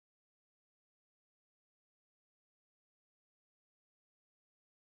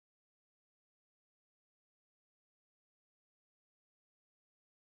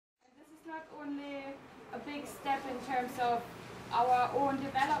not only a big step in terms of our own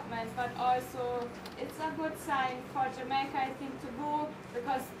development, but also it's a good sign for Jamaica, I think, to go,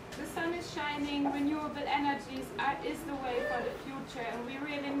 because the sun is shining, renewable energies is the way for the future, and we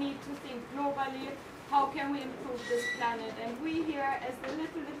really need to think globally, how can we improve this planet? And we here, as the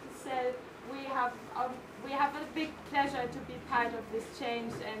little cell, we have a big pleasure to be part of this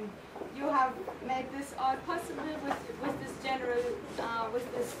change, and you have made this all possible with this generous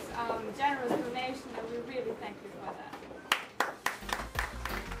donation, and we really thank you for that.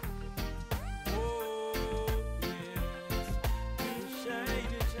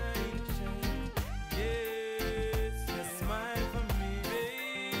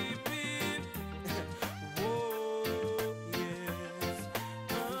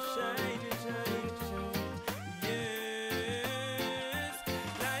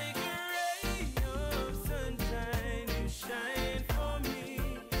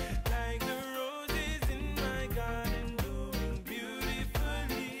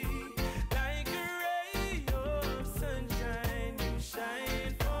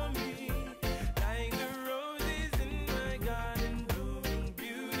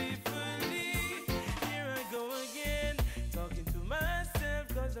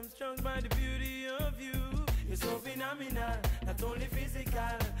 By the beauty of you, you're so phenomenal, not only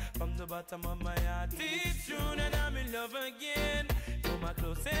physical. From the bottom of my heart, it's true that I'm in love again. You're my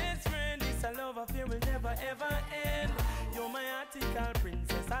closest friend, this a love affair will never ever end. You're my article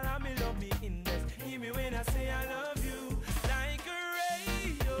princess, allow me love me index. Hear me when I say I love you. Like a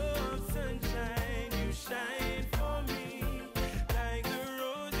ray of sunshine, you shine for me. Like the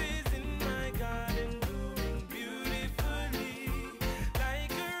roses in my garden, blooming beautifully.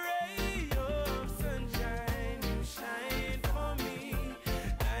 Like a ray of sunshine, you shine for me.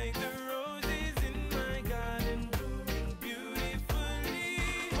 Like the roses in my garden, blooming beautifully.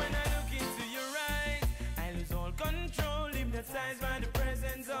 When I look into your eyes, I lose all control, hypnotized by the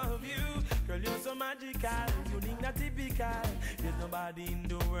presence of you. Girl, you're so magical, unique, not typical. There's nobody in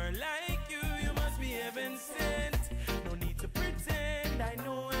the world like you. You must be heaven sent. No need to pretend. I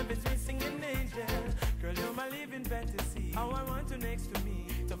know heaven's missing an angel. Girl, you're my living fantasy. How I want you next to me,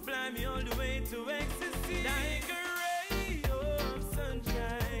 to fly me all the way to ecstasy. Like a ray of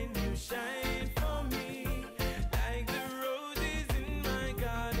sunshine, you shine for me. Like the roses in my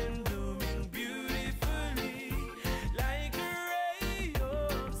garden, blooming beautifully. Like a ray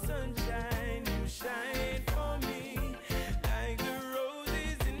of sunshine, you shine for me. Like the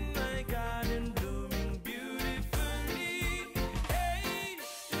roses in my garden, blooming beautifully. Hey,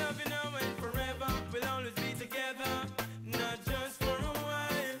 loving now and forever, we'll always be together. Not just for a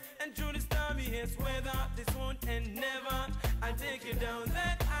while, and through the stormiest weather, this won't end never. I'll take you down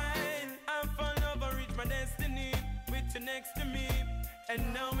that aisle. I'm for love, I reach my destiny with you next to me,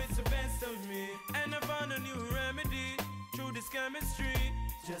 and now it's the best of me. And I found a new remedy through this chemistry.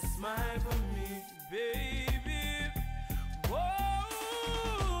 Just smile for me, baby. Whoa.